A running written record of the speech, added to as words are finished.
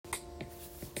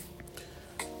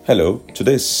Hello,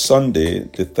 today is Sunday,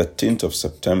 the 13th of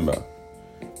September.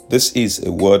 This is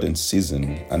a word in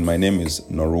season, and my name is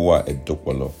Norua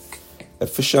Edokbolo.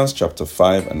 Ephesians chapter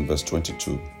 5 and verse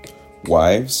 22.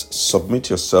 Wives, submit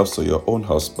yourselves to your own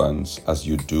husbands as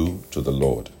you do to the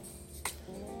Lord.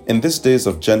 In these days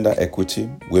of gender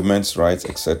equity, women's rights,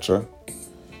 etc.,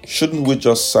 shouldn't we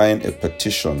just sign a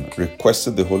petition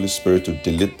requesting the Holy Spirit to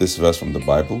delete this verse from the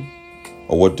Bible?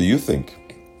 Or what do you think?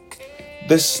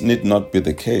 This need not be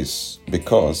the case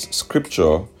because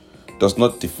Scripture does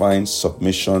not define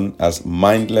submission as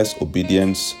mindless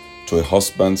obedience to a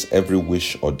husband's every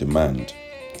wish or demand,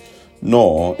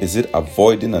 nor is it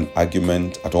avoiding an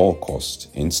argument at all costs.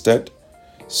 Instead,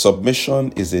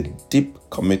 submission is a deep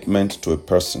commitment to a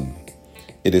person.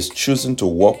 It is choosing to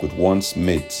walk with one's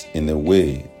mate in a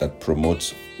way that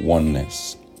promotes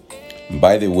oneness.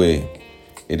 By the way,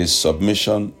 it is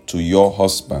submission to your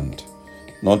husband,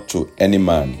 not to any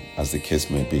man, as the case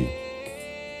may be.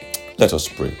 Let us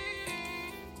pray.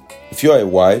 If you are a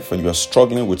wife and you are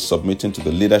struggling with submitting to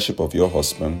the leadership of your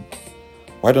husband,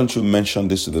 why don't you mention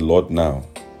this to the Lord now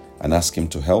and ask Him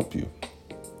to help you?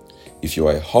 If you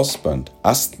are a husband,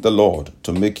 ask the Lord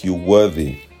to make you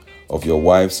worthy of your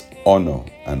wife's honor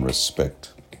and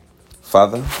respect.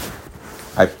 Father,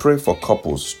 I pray for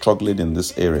couples struggling in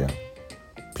this area.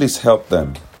 Please help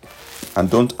them and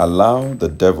don't allow the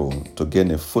devil to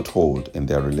gain a foothold in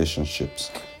their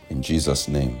relationships. In Jesus'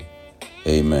 name,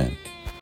 amen.